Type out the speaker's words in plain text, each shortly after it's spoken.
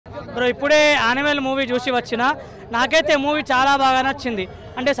Bro ఇప్పుడే animal movie చూసి వచ్చిన నాకైతే మూవీ చాలా బాగా నచ్చింది.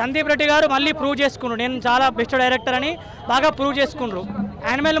 అంటే సందీప్ రెడ్డి గారు మళ్ళీ ప్రూవ్ చేసుకున్నారు, నేను చాలా బెస్ట్ డైరెక్టర్ అని బాగా ప్రూవ్ చేసుకున్నారు.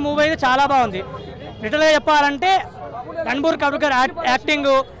 యానిమల్ మూవీ అయితే చాలా బాగుంది. లిటరల్గా చెప్పాలంటే రణబీర్ కపూర్ గారు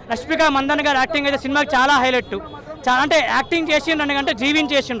యాక్టింగ్, రష్మిక మందన్ గారు యాక్టింగ్ అయితే సినిమాకి చాలా హైలైట్. చాలా అంటే యాక్టింగ్ చేసిండ్రు అంటే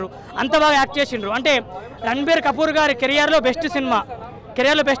జీవించేసిండ్రు, అంత బాగా యాక్ట్ చేసిండ్రు. అంటే రణబీర్ కపూర్ గారి కెరియర్లో బెస్ట్ సినిమా,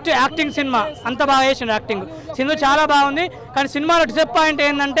 కెరియర్లో బెస్ట్ యాక్టింగ్ సినిమా, అంత బాగా చేసిండ్రు యాక్టింగ్. సినిమా చాలా బాగుంది. కానీ సినిమాలో డిసప్పాయింట్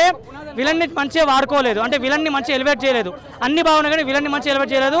ఏంటంటే విలన్ని మంచిగా వాడుకోలేదు, అంటే విలన్ని మంచిగా ఎలివేట్ చేయలేదు. అన్ని బాగున్నాయి కానీ విలన్ని మంచిగా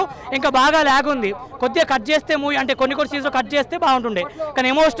ఎలివేట్ చేయలేదు. ఇంకా బాగా ల్యాగ్ ఉంది. కొద్దిగా కట్ చేస్తే మూవీ అంటే కొన్ని సీన్స్లో కట్ చేస్తే బాగుంటుండే. కానీ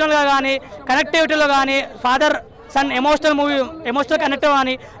ఎమోషనల్గా కానీ కనెక్టివిటీలో కానీ ఫాదర్ సన్ ఎమోషనల్ కనెక్ట్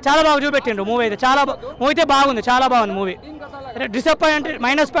కానీ చాలా బాగా చూపెట్టిండ్రు. మూవీ అయితే మూవీ అయితే బాగుంది, చాలా బాగుంది మూవీ. డిసప్పాయింట్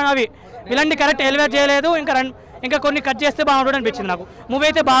మైనస్ పాయింట్ అవి విలన్ని కరెక్ట్ ఎలివేట్ చేయలేదు. ఇంకా కొన్ని కట్ చేస్తే బాగుంటుంది అనిపించింది నాకు. మూవీ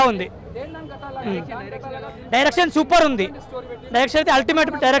అయితే బాగుంది. డైరెక్షన్ సూపర్ ఉంది. డైరెక్షన్ అయితే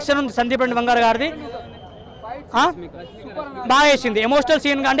అల్టిమేట్ డైరెక్షన్ ఉంది సందీప్ రెడ్డి బంగారు గారిది. బాగా వేసింది. ఎమోషనల్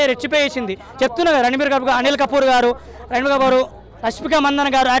సీన్ అంటే రెచ్చిపోయి వేసింది. చెప్తున్నా కదా రణబీర్ కపూర్, అనిల్ కపూర్ గారు, రష్మిక మందన్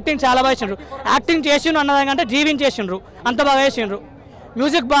గారు యాక్టింగ్ చాలా బాగా చేసిండ్రు. యాక్టింగ్ చేసిండ్రు అన్నదానికంటే జీవించేసిండ్రు, అంత బాగా చేసిండ్రు.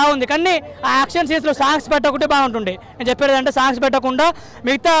 మ్యూజిక్ బాగుంది కానీ ఆ యాక్షన్ సీన్స్లో సాంగ్స్ పెట్టకుంటే బాగుంటుండే. నేను చెప్పేది అంటే సాంగ్స్ పెట్టకుండా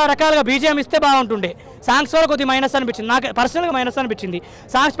మిగతా రకాలుగా బీజిఎం ఇస్తే బాగుంటుండే. సాంగ్స్ వల్ల కొద్దిగా మైనస్ అనిపించింది, నాకు పర్సనల్గా మైనస్ అనిపించింది.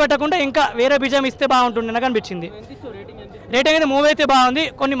 సాంగ్స్ పెట్టకుండా ఇంకా వేరే బీజిఎం ఇస్తే బాగుంటుండే నాకు అనిపించింది. రేటింగ్ అయితే మూవీ అయితే బాగుంది.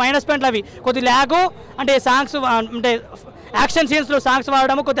 కొన్ని మైనస్ పాయింట్లు అవి కొద్ది ల్యాగు, అంటే సాంగ్స్ అంటే యాక్షన్ సీన్స్లో సాంగ్స్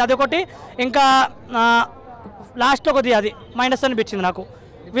వాడడము కొద్ది అదొకటి. ఇంకా లాస్ట్లో కొద్దిగా అది మైనస్ అనిపించింది నాకు.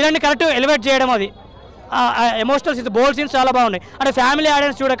 వీళ్ళని కరెక్ట్ ఎలివేట్ చేయడం, అది ఎమోషనల్ సీన్స్, బోల్డ్ సీన్స్ చాలా బాగున్నాయి. అంటే ఫ్యామిలీ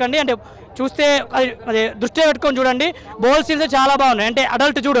ఆడియన్స్ చూడకండి, అంటే చూస్తే అది దృష్టిలో పెట్టుకొని చూడండి. బోల్డ్ సీన్స్ చాలా బాగున్నాయి, అంటే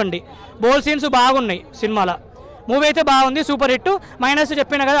అడల్ట్ చూడండి. బోల్డ్ సీన్స్ బాగున్నాయి సినిమాలో. మూవీ అయితే బాగుంది, సూపర్ హిట్. మైనస్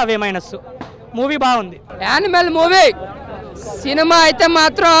చెప్పినా కదా అవే మైనస్. మూవీ బాగుంది. యానిమల్ మూవీ సినిమా అయితే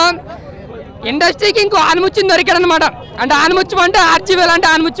మాత్రం ఇండస్ట్రీకి ఇంకో ఆనిముత్యం దొరికాడనమాట. అంటే ఆనిముత్యం అంటే ఆర్చివేల్ అంటే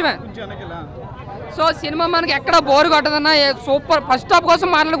ఆనిముత్యమే. సో సినిమా మనకి ఎక్కడ బోర్ కొట్టదన్న. సూపర్. ఫస్ట్ హాఫ్ కోసం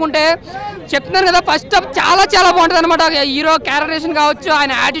మాట్లాడుకుంటే చెప్తున్నాను కదా, ఫస్ట్ హాఫ్ చాలా చాలా బాగుంటుంది అనమాట. హీరో క్యారెక్టరేషన్ కావచ్చు,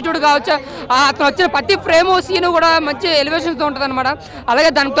 ఆయన యాటిట్యూడ్ కావచ్చు, అతను వచ్చిన ప్రతి ఫ్రేమ్ సీన్ కూడా మంచి ఎలివేషన్తో ఉంటుంది అనమాట. అలాగే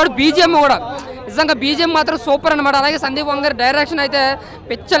దానికి తోడు బీజిఎం కూడా నిజంగా బీజిఎం మాత్రం సూపర్ అనమాట. అలాగే సందీప్ గారి డైరెక్షన్ అయితే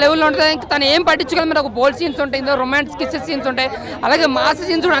పిచ్చ లెవెల్లో ఉంటుంది. ఇంకా తను ఏం పట్టించుకోవాలి, మీరు ఒక బోల్డ్ సీన్స్ ఉంటాయి, రొమాన్స్ కిస్సెస్ సీన్స్ ఉంటాయి, అలాగే మాస్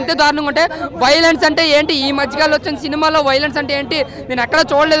సీన్స్ కూడా అంతే దారుణంగా ఉంటాయి. వైలెన్స్ అంటే ఏంటి, ఈ మధ్యకాలంలో వచ్చిన సినిమాలో వైలెన్స్ అంటే ఏంటి నేను ఎక్కడ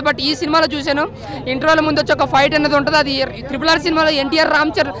చూడలేదు, బట్ ఈ సినిమాలో చూశాను. ఇంటర్వల్ ముందు వచ్చి ఒక ఫైట్ అనేది ఉంటుంది. అది RRR సినిమాలో ఎన్టీఆర్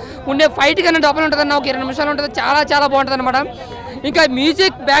రామ్ చరణ్ ఉండే ఫైట్ కానీ డబ్బులు ఉంటుంది అన్న, ఒక 20 నిమిషాలు ఉంటుంది. చాలా చాలా బాగుంటుంది అనమాట. ఇంకా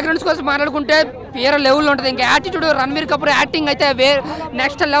మ్యూజిక్ బ్యాక్గ్రౌండ్స్ కోసం మాట్లాడుకుంటే వేరే లెవెల్లో ఉంటుంది. ఇంకా యాటిట్యూడ్, రణబీర్ కపూర్ యాక్టింగ్ అయితే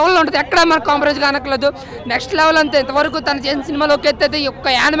నెక్స్ట్ లెవెల్లో ఉంటుంది. ఎక్కడ మనకు కాంప్రమైజ్ కానక్కర్లేదు, నెక్స్ట్ లెవెల్ అంతే. ఇంతవరకు తను చేసిన సినిమాలో ఒక ఎత్తు అయితే ఒక్క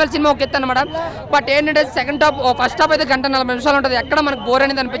యానిమల్ సినిమా ఒక ఎత్తు అనమాట. బట్ ఏంటంటే సెకండ్ హాఫ్, ఫస్ట్ హాఫ్ అయితే 1:40 నిమిషాలు ఉంటుంది. ఎక్కడ మనకు బోర్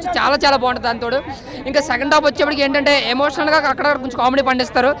అనేది అనిపించి చాలా చాలా బాగుంటుంది. దాంతో ఇంకా సెకండ్ హాఫ్ వచ్చేప్పటికి ఏంటంటే ఎమోషనల్గా అక్కడ కొంచెం కామెడీ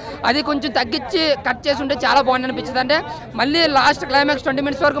పండిస్తారు. అది కొంచెం తగ్గించి కట్ చేసి ఉంటే చాలా బాగుంది అనిపించింది. అంటే మళ్ళీ లాస్ట్ క్లైమాక్స్ 20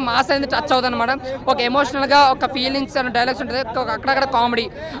 మినిట్స్ వరకు మాస్ అనేది టచ్ అవుతుంది అనమాట. ఒక ఎమోషనల్గా ఒక ఫీలింగ్స్ అండ్ డైలాగ్స్ ఉంటుంది, అక్కడక్కడ కామెడీ.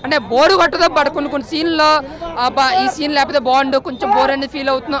 అంటే బోరు కొట్టదు, బట్ కొన్ని సీన్లో ఈ సీన్ లేకపోతే బాగుండు, కొంచెం బోర్ అనేది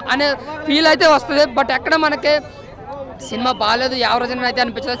ఫీల్ అవుతున్నాం అనే ఫీల్ అయితే వస్తుంది. బట్ ఎక్కడ మనకి సినిమా బాగాలేదు, యావరేజ్ అయితే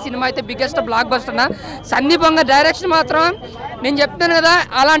అనిపించదు. సినిమా అయితే బిగ్గెస్ట్ బ్లాక్ బస్టర్ అన్న. సందీప్ గారి డైరెక్షన్ మాత్రం నేను చెప్తాను కదా,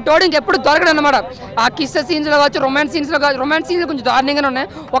 అలాంటి వాడు ఇంకెప్పుడు దొరకడు అనమాట. ఆ కిస్ సీన్స్లో కావచ్చు, రొమాన్స్ సీన్స్లో కావచ్చు, రొమాన్స్ సీన్స్ కొంచెం దారుణంగానే ఉన్నాయి.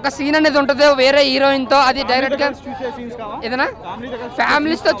 ఒక సీన్ అనేది ఉంటుంది వేరే హీరోయిన్తో, అది డైరెక్ట్గా ఏదైనా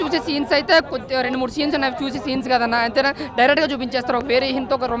ఫ్యామిలీస్తో చూసే సీన్స్ అయితే 2-3 సీన్స్ ఉన్నాయి, చూసే సీన్స్ కదన్నా, అంతేనా డైరెక్ట్గా చూపించేస్తారు. ఒక వేరే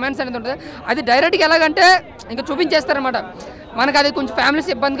హీరోతో ఒక రొమాన్స్ అనేది ఉంటుంది, అది డైరెక్ట్గా ఎలాగంటే ఇంకా చూపించేస్తారనమాట. మనకు అది కొంచెం ఫ్యామిలీస్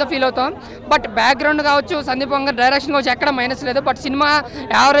ఇబ్బందిగా ఫీల్ అవుతాం. బట్ బ్యాక్గ్రౌండ్ కావచ్చు, సందీప్ గారి డైరెక్షన్ కావచ్చు, ఎక్కడ మైనస్ లేదు. But cinema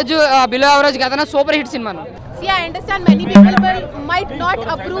average, below average కదన్నా, super hit cinema. See, I understand many people might not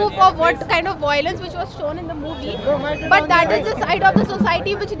approve of what kind of violence which was shown in the movie, but that is the side of the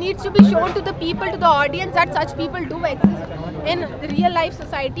society which needs to be shown to the people, to the audience, that such people do exist in real life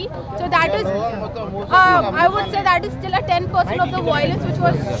society. So that is, I would say that is still a 10% of the violence which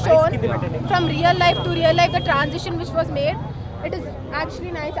was shown from real life to real life, the transition which was made. It is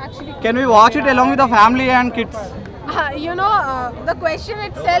actually nice, actually. Can we watch it along with the family and kids? The question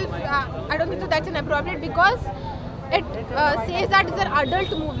itself, I don't think so that's inappropriate, because it says that it's an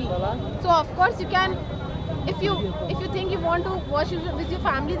adult movie. So of course you can, if you think you want to watch it with your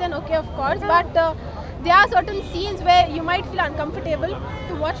family, then okay, of course. But there are certain scenes where you might feel uncomfortable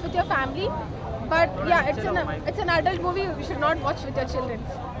to watch with your family. But yeah, it's an adult movie. You should not watch with your children.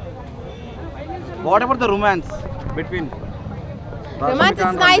 What about the romance between? Romance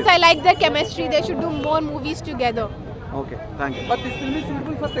is nice. I like their chemistry. They should do more movies together. Okay, thank you. But this film is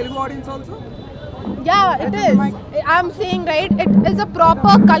suitable for Telugu audience also? Yeah, it is. I'm saying, right, it is a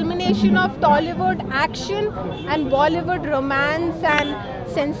proper culmination of Tollywood action and Bollywood romance and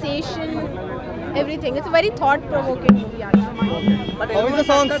sensation, everything. It's a very thought-provoking movie, actually. How is the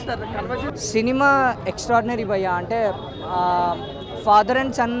songs? Cinema extraordinary భయ్యా. అంటే father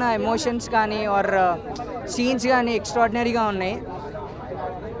and sun emotions కానీ are scenes కానీ ఎక్స్ట్రాడినరీగా ఉన్నాయి.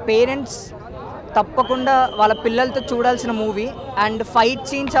 Parents తప్పకుండా వాళ్ళ పిల్లలతో చూడాల్సిన మూవీ. అండ్ ఫైట్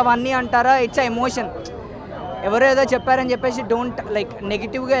సీన్స్ అవన్నీ అంటారా, ఇట్స్ అ ఎమోషన్. ఎవరో ఏదో చెప్పారని చెప్పేసి డోంట్ లైక్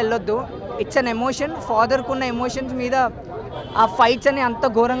నెగిటివ్గా వెళ్ళొద్దు. It's an emotion. ఫాదర్కున్న ఎమోషన్స్ మీద ఆ ఫైట్స్ అని అంత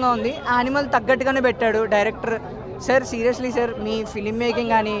ఘోరంగా ఉంది. యానిమల్ తగ్గట్టుగానే పెట్టాడు డైరెక్టర్. సార్ సీరియస్లీ సార్, మీ ఫిలిం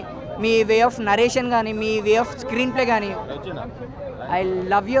మేకింగ్ కానీ, మీ వే ఆఫ్ నరేషన్ కానీ, మీ వే ఆఫ్ స్క్రీన్ ప్లే కానీ, I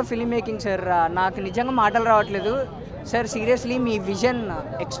love your film making sir. నాకు నిజంగా మాటలు రావట్లేదు sir. Seriously me vision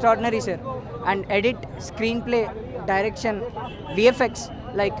extraordinary sir. And edit, screen play, direction, VFX,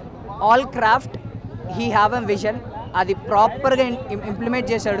 like all craft he have a vision. అది ప్రాపర్గా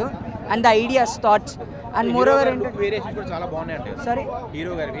implement చేశాడు. And the ideas, thoughts and more over variations కూడా చాలా బాగున్నాయి అంటే. సారీ,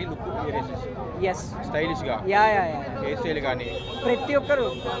 హీరో గారికి లుక్ వేరియేషన్స్, ఎస్, స్టైలిష్ గా, yeah, hair style కానీ ప్రతి ఒక్కరు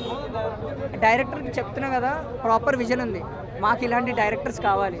డైరెక్టర్కి చెప్తున్నా కదా, ప్రాపర్ విజన్ ఉంది. మాకు ఇలాంటి డైరెక్టర్స్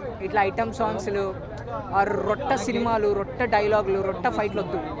కావాలి. ఇట్లా ఐటమ్ సాంగ్స్లు ఆర్ రొట్ట సినిమాలు, రొట్ట డైలాగులు, రొట్ట ఫైట్లు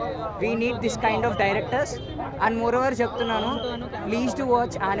వద్దు. We need this kind of directors. And more over చెప్తున్నాను, please to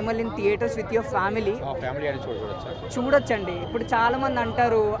watch animal in theatres with your family. చూడొచ్చండి. ఇప్పుడు చాలామంది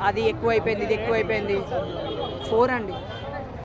అంటారు అది ఎక్కువైపోయింది, ఇది ఎక్కువైపోయింది. 4 అండి,